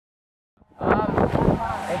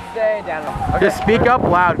Let's stay down. Okay. Just speak up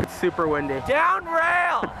loud. It's super windy. Down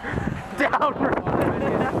rail. Down rail.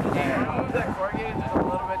 Corrugated just a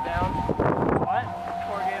little bit down. What?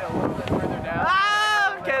 Corrugated a little bit further down.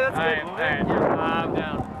 Ah, okay, that's good. All right. I'm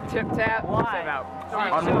down. Tip tap. Why? Step out.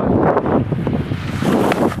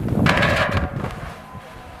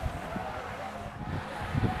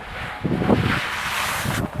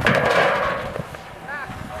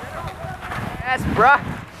 Yes, bruh.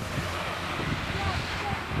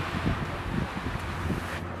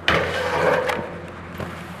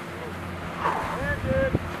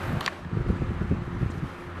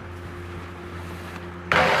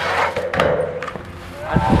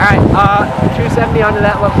 Alright, 270 onto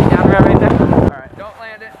that lovely down rail right there. Alright. Don't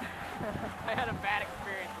land it. I had a bad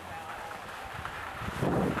experience with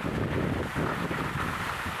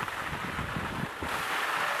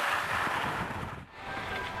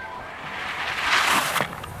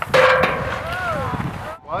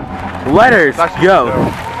What? Letters, go.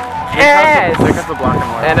 S! Pick up the black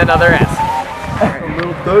and white. And another S.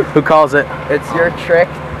 Who calls it? It's your trick,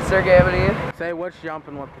 Sergei MT. Say which jump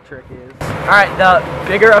and what the trick is. Alright, the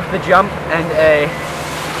bigger of the jump and a...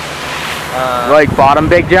 like bottom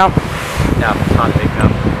big jump? No, it's not a big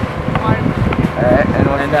jump. Alright,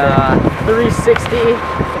 and 360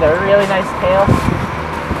 with a really nice tail.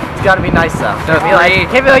 It's gotta be nice though. So it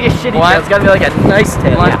can't be like a shitty tail, it's gotta be like a nice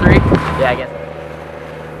tail. One, three? Yeah, I guess.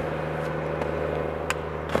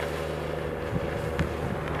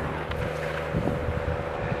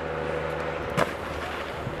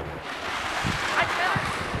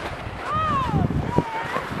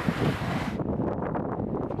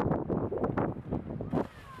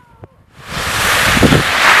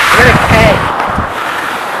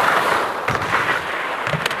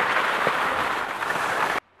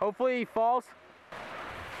 Hopefully he falls.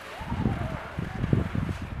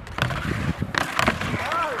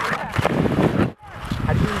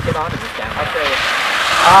 How do you get onto this down? I'll show you.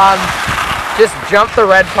 Just jump the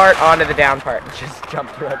red part onto the down part. Just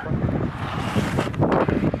jump the red part.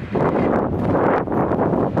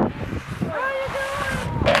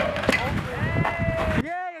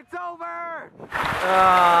 Yay, it's over!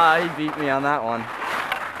 Ah, he beat me on that one.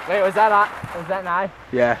 Wait, was that an eye?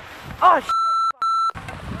 Yeah. Oh, shit!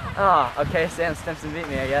 Oh, okay, Sam Stimson beat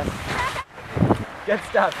me, I guess. Good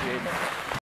stuff, dude.